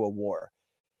Bud into a war.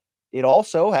 It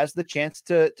also has the chance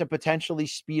to potentially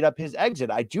speed up his exit.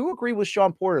 I do agree with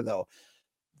Shawn Porter, though.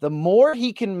 The more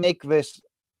he can make this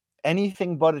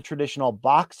anything but a traditional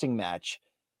boxing match,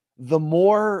 the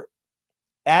more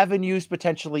avenues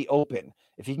potentially open.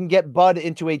 If he can get Bud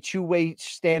into a two-way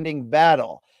standing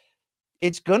battle,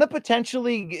 it's going to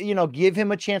potentially, give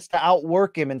him a chance to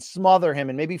outwork him and smother him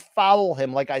and maybe foul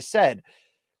him, like I said.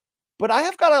 But I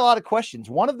have got a lot of questions.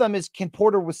 One of them is, can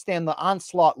Porter withstand the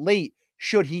onslaught late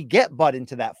should he get Bud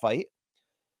into that fight?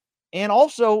 And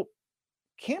also,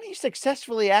 can he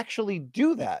successfully actually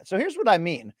do that? So here's what I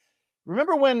mean.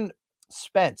 Remember when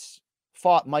Spence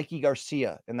fought Mikey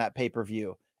Garcia in that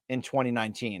pay-per-view in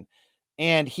 2019?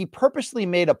 And he purposely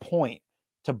made a point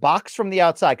to box from the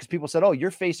outside because people said, oh, you're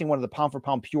facing one of the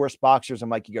pound-for-pound purest boxers in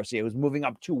Mikey Garcia, who's moving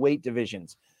up 2 weight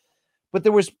divisions. But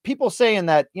there was people saying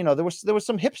that, there was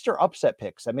some hipster upset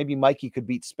picks that maybe Mikey could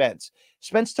beat Spence.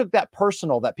 Spence took that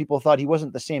personal, that people thought he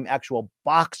wasn't the same actual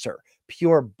boxer,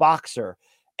 pure boxer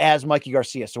as Mikey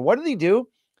Garcia. So what did he do?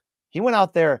 He went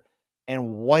out there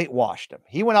and whitewashed him.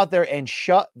 He went out there and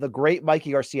shut the great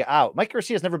Mikey Garcia out. Mikey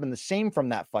Garcia has never been the same from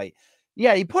that fight.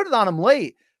 Yeah, he put it on him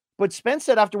late, but Spence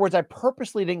said afterwards, I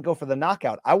purposely didn't go for the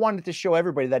knockout. I wanted to show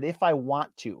everybody that if I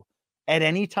want to, at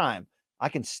any time, I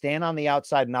can stand on the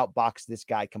outside and outbox this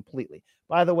guy completely.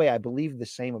 By the way, I believe the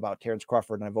same about Terrence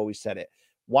Crawford, and I've always said it.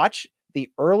 Watch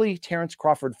the early Terrence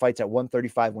Crawford fights at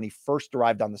 135 when he first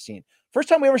arrived on the scene. First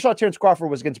time we ever saw Terrence Crawford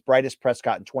was against Brytus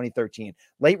Prescott in 2013.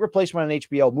 Late replacement on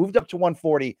HBO, moved up to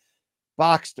 140,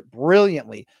 boxed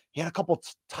brilliantly. He had a couple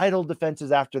title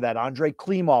defenses after that. Andrei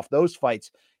Klimov, those fights.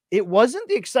 It wasn't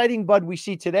the exciting Bud we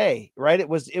see today, right? It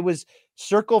was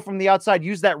circle from the outside,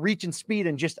 use that reach and speed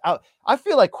and just out. I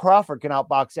feel like Crawford can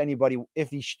outbox anybody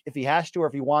if he has to or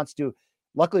if he wants to.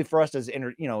 Luckily for us as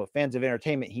fans of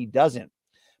entertainment, he doesn't.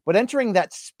 But entering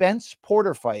that Spence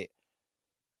Porter fight,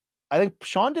 I think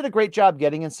Shawn did a great job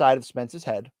getting inside of Spence's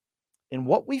head. And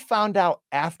what we found out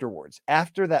afterwards,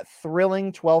 after that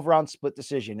thrilling 12-round split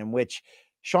decision in which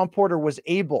Shawn Porter was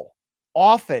able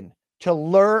often to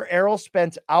lure Errol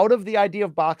Spence out of the idea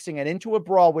of boxing and into a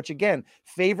brawl, which again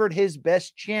favored his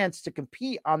best chance to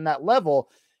compete on that level.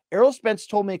 Errol Spence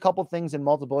told me a couple things in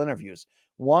multiple interviews.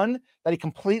 One, that he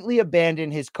completely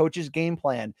abandoned his coach's game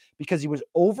plan because he was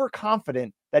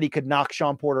overconfident that he could knock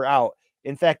Shawn Porter out.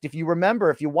 In fact, if you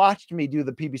remember, if you watched me do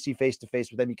the PBC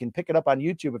face-to-face with them, you can pick it up on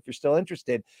YouTube if you're still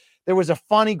interested. There was a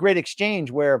funny, great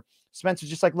exchange where Spence was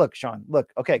just like, look, Shawn,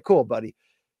 look, okay, cool, buddy.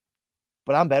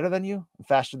 But I'm better than you. I'm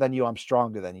faster than you. I'm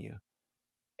stronger than you.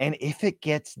 And if it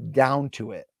gets down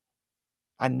to it,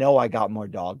 I know I got more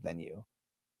dog than you.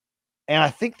 And I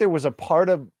think there was a part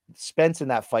of Spence in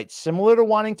that fight, similar to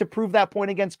wanting to prove that point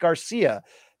against Garcia,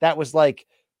 that was like,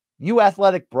 you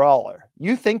athletic brawler,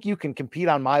 you think you can compete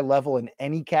on my level in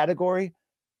any category?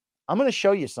 I'm going to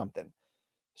show you something.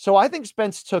 So I think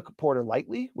Spence took Porter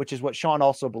lightly, which is what Sean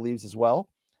also believes as well.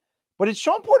 But it's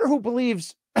Sean Porter who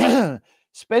believes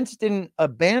Spence didn't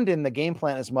abandon the game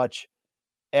plan as much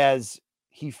as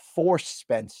he forced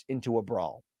Spence into a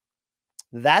brawl.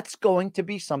 That's going to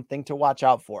be something to watch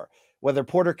out for. Whether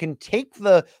Porter can take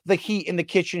the heat in the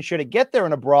kitchen should it get there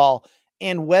in a brawl,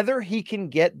 and whether he can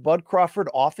get Bud Crawford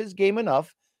off his game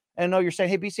enough. And I know you're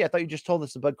saying, hey, BC, I thought you just told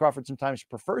us that Bud Crawford sometimes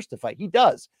prefers to fight. He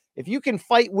does. If you can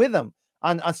fight with him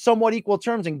on somewhat equal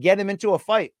terms and get him into a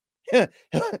fight,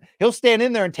 he'll stand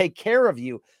in there and take care of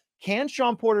you. Can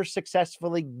Sean Porter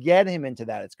successfully get him into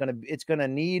that? It's gonna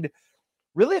need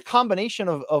really a combination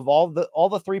of all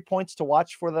the 3 points to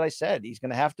watch for that I said. He's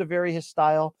gonna have to vary his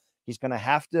style. He's gonna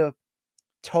have to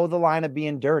toe the line of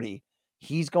being dirty.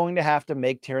 He's going to have to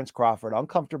make Terrence Crawford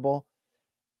uncomfortable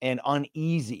and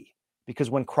uneasy, because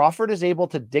when Crawford is able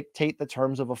to dictate the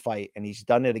terms of a fight, and he's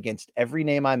done it against every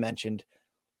name I mentioned,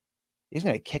 he's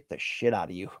going to kick the shit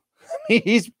out of you.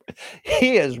 He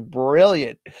is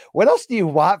brilliant. What else do you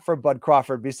want from Bud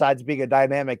Crawford besides being a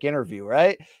dynamic interview,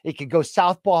 right? He could go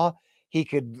southpaw.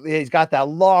 He's got that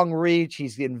long reach.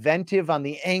 He's inventive on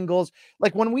the angles.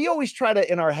 Like when we always try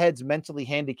to, in our heads, mentally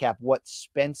handicap what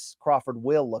Spence Crawford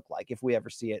will look like if we ever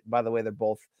see it. By the way, they're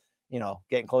both,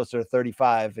 getting closer to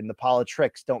 35, and the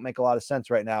politics don't make a lot of sense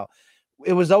right now.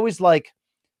 It was always like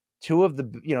two of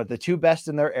the two best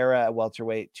in their era at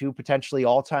welterweight, two potentially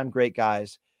all-time great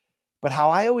guys. But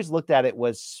how I always looked at it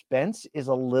was Spence is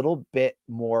a little bit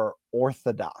more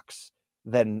orthodox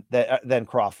than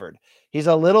Crawford. He's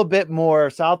a little bit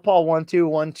more southpaw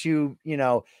 1-2,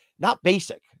 1-2, not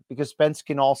basic, because Spence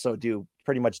can also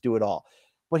pretty much do it all.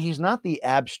 But he's not the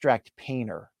abstract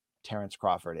painter Terrence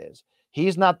Crawford is.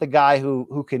 He's not the guy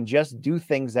who can just do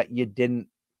things that you didn't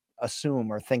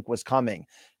assume or think was coming.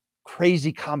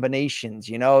 Crazy combinations,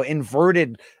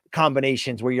 inverted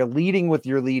combinations where you're leading with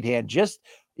your lead hand, just,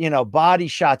 body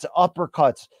shots,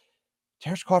 uppercuts.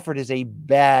 Terrence Crawford is a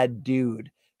bad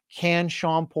dude. Can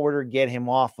Sean Porter get him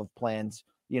off of plans,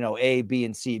 A, B,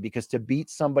 and C? Because to beat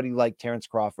somebody like Terrence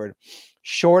Crawford,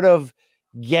 short of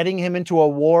getting him into a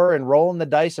war and rolling the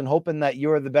dice and hoping that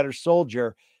you're the better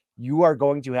soldier, you are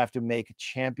going to have to make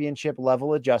championship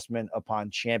level adjustment upon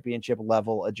championship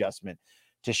level adjustment.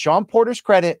 To Sean Porter's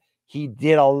credit, he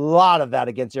did a lot of that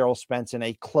against Errol Spence in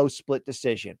a close split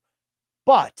decision.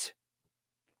 But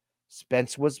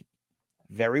Spence was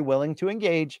very willing to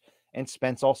engage, and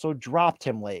Spence also dropped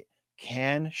him late.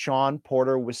 Can Sean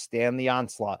Porter withstand the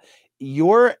onslaught?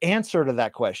 Your answer to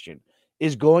that question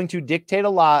is going to dictate a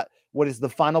lot what is the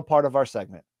final part of our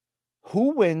segment.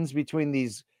 Who wins between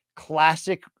these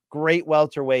classic great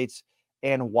welterweights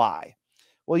and why?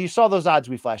 Well, you saw those odds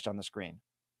we flashed on the screen.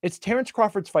 It's Terrence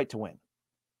Crawford's fight to win.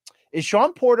 Is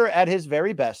Sean Porter at his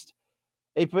very best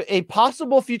a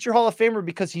possible future Hall of Famer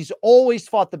because he's always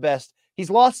fought the best? He's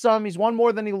lost some. He's won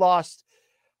more than he lost.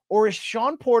 Or is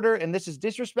Sean Porter, and this is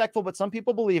disrespectful, but some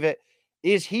people believe it,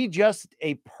 is he just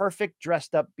a perfect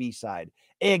dressed up B-side?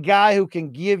 A guy who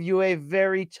can give you a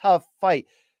very tough fight.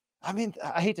 I mean,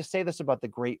 I hate to say this about the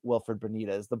great Wilfred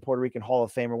Benitez, the Puerto Rican Hall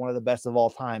of Famer, one of the best of all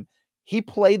time. He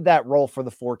played that role for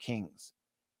the Four Kings.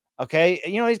 Okay.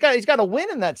 He's got a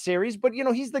win in that series, but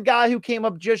he's the guy who came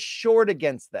up just short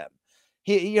against them.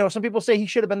 Some people say he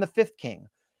should have been the fifth king.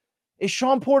 Is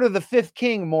Sean Porter the fifth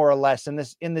king, more or less, in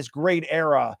this great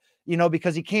era,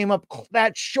 because he came up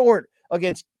that short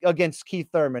against Keith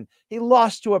Thurman? He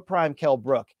lost to a prime Kell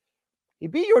Brook. He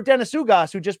beat your Dennis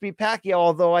Ugas, who just beat Pacquiao,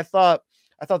 although I thought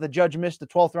the judge missed the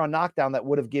 12th round knockdown that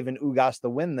would have given Ugas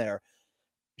the win there.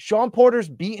 Sean Porter's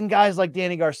beaten guys like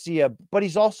Danny Garcia, but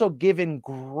he's also given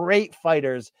great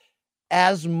fighters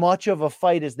as much of a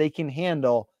fight as they can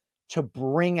handle to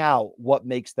bring out what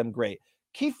makes them great.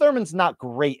 Keith Thurman's not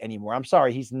great anymore. I'm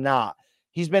sorry, he's not.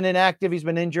 He's been inactive. He's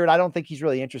been injured. I don't think he's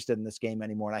really interested in this game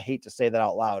anymore, and I hate to say that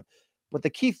out loud. But the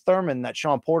Keith Thurman that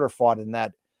Sean Porter fought in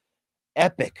that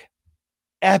epic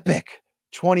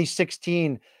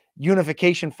 2016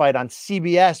 unification fight on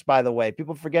CBS, by the way,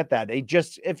 people forget that.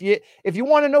 If you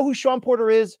want to know who Sean Porter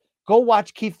is, go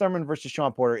watch Keith Thurman versus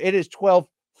Sean Porter. It is 12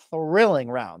 thrilling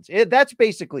rounds. That's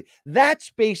basically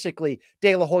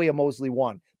De La Hoya Mosley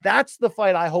 1. That's the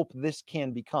fight I hope this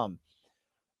can become.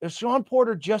 Is Sean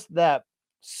Porter just that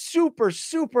super,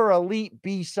 super elite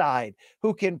B-side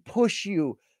who can push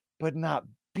you but not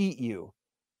beat you?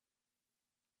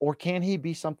 Or can he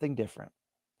be something different?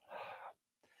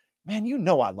 Man,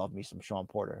 I love me some Sean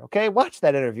Porter. Okay, watch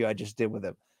that interview I just did with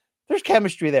him. There's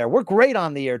chemistry there. We're great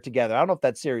on the air together. I don't know if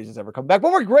that series has ever come back,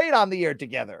 but we're great on the air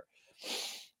together.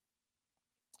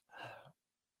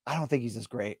 I don't think he's as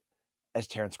great as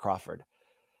Terrence Crawford.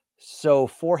 So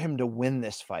for him to win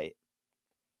this fight,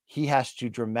 he has to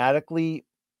dramatically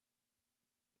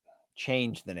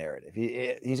change the narrative.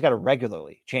 He's got to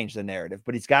regularly change the narrative,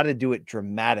 but he's got to do it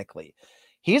dramatically.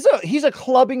 He's a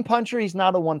clubbing puncher. He's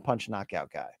not a one-punch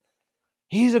knockout guy.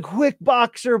 He's a quick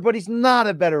boxer, but he's not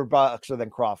a better boxer than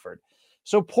Crawford.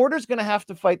 So Porter's going to have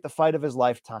to fight the fight of his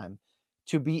lifetime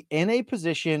to be in a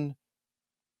position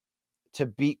to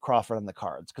beat Crawford on the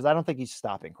cards, because I don't think he's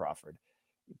stopping Crawford.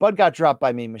 Bud got dropped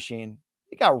by Mean Machine.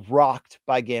 He got rocked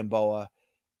by Gamboa,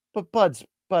 but Bud's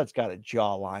got a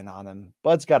jawline on him.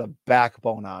 Bud's got a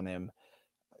backbone on him.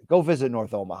 Go visit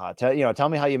North Omaha. Tell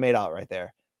me how you made out right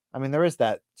there. I mean, there is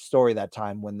that story that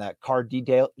time when that car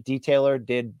detailer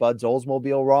did Bud's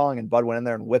Oldsmobile wrong and Bud went in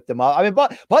there and whipped him up. I mean,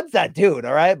 Bud's that dude,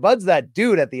 all right? Bud's that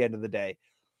dude at the end of the day.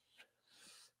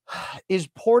 Is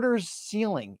Porter's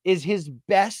ceiling, is his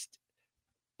best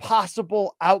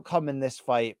possible outcome in this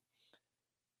fight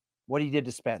what he did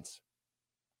to Spence?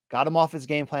 Got him off his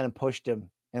game plan and pushed him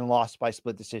and lost by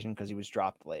split decision because he was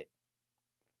dropped late.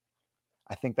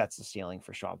 I think that's the ceiling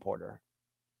for Shawn Porter.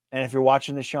 And if you're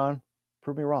watching this, Sean,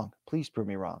 prove me wrong. Please prove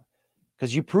me wrong.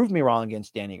 Because you proved me wrong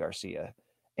against Danny Garcia.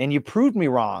 And you proved me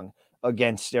wrong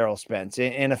against Errol Spence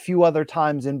and a few other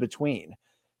times in between.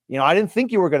 I didn't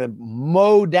think you were going to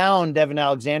mow down Devin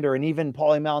Alexander and even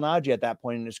Paulie Malignaggi at that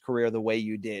point in his career the way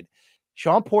you did.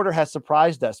 Shawn Porter has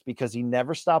surprised us because he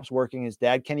never stops working. His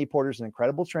dad, Kenny Porter's an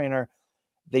incredible trainer.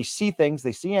 They see things,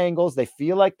 they see angles, they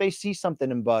feel like they see something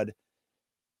in Bud.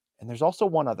 And there's also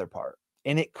one other part,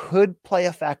 and it could play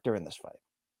a factor in this fight,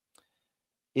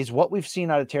 is what we've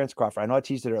seen out of Terrence Crawford. I know I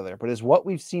teased it earlier, but is what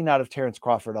we've seen out of Terrence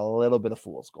Crawford a little bit of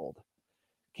fool's gold?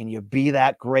 Can you be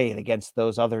that great against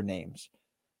those other names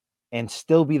and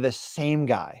still be the same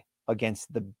guy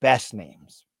against the best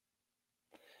names?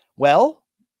 Well,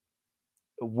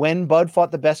 when Bud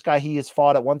fought the best guy he has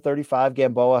fought at 135,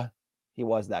 Gamboa, he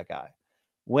was that guy.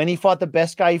 When he fought the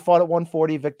best guy he fought at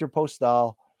 140, Victor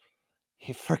Postal,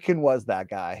 he freaking was that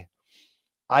guy.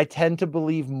 I tend to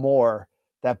believe more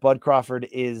that Bud Crawford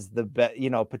is the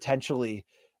potentially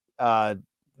the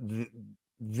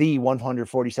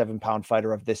 147-pound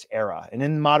fighter of this era. And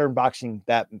in modern boxing,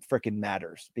 that freaking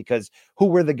matters, because who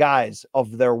were the guys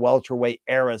of their welterweight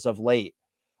eras of late?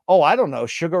 Oh, I don't know.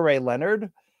 Sugar Ray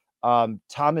Leonard,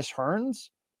 Thomas Hearns,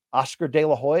 Oscar De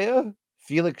La Hoya,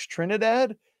 Felix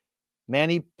Trinidad,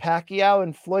 Manny Pacquiao,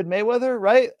 and Floyd Mayweather,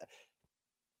 right?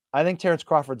 I think Terrence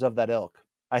Crawford's of that ilk.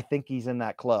 I think he's in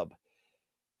that club.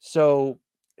 So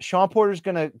Shawn Porter's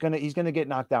he's gonna get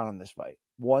knocked down in this fight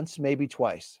once, maybe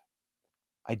twice.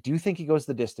 I do think he goes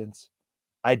the distance.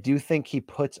 I do think he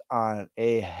puts on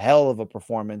a hell of a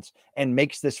performance and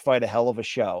makes this fight a hell of a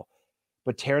show.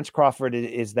 But Terrence Crawford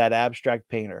is that abstract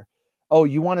painter. Oh,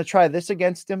 you want to try this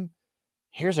against him?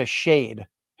 Here's a shade.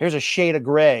 Here's a shade of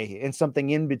gray and something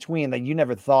in between that you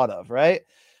never thought of, right?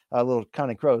 A little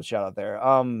Counting Crows shout out there.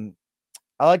 I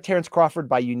like Terrence Crawford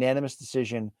by unanimous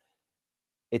decision.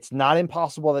 It's not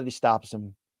impossible that he stops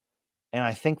him. And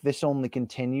I think this only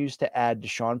continues to add to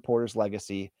Shawn Porter's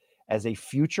legacy as a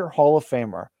future Hall of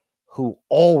Famer who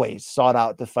always sought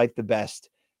out to fight the best,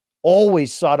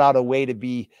 always sought out a way to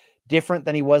be different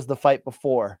than he was the fight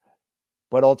before,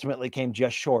 but ultimately came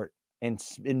just short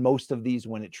in most of these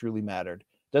when it truly mattered.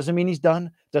 Doesn't mean he's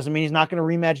done. Doesn't mean he's not going to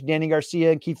rematch Danny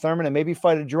Garcia and Keith Thurman and maybe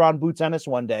fight a Jaron Boots Ennis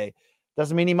one day.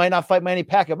 Doesn't mean he might not fight Manny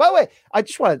Pacquiao. By the way, I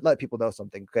just want to let people know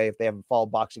something, okay, if they haven't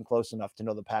followed boxing close enough to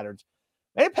know the patterns.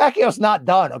 Manny Pacquiao's not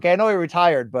done, okay? I know he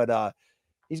retired, but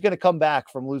he's going to come back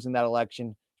from losing that election.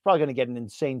 He's probably going to get in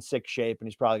insane sick shape, and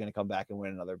he's probably going to come back and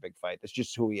win another big fight. That's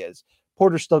just who he is.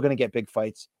 Porter's still going to get big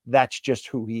fights. That's just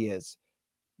who he is.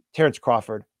 Terrence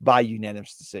Crawford by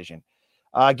unanimous decision.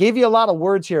 Gave you a lot of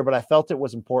words here, but I felt it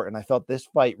was important. I felt this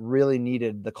fight really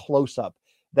needed the close-up,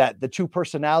 that the two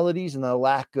personalities and the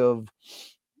lack of,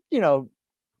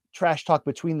 trash talk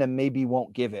between them maybe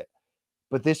won't give it.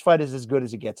 But this fight is as good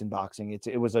as it gets in boxing.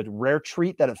 It was a rare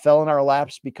treat that it fell in our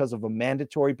laps because of a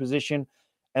mandatory position.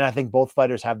 And I think both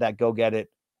fighters have that go get it.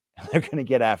 They're going to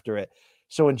get after it.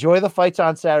 So enjoy the fights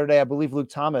on Saturday. I believe Luke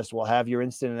Thomas will have your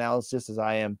instant analysis as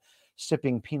I am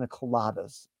sipping pina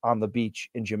coladas on the beach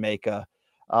in Jamaica.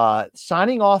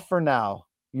 Signing off for now,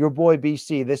 your boy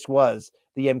BC. This was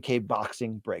the MK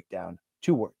Boxing Breakdown.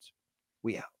 2 words.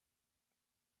 We out.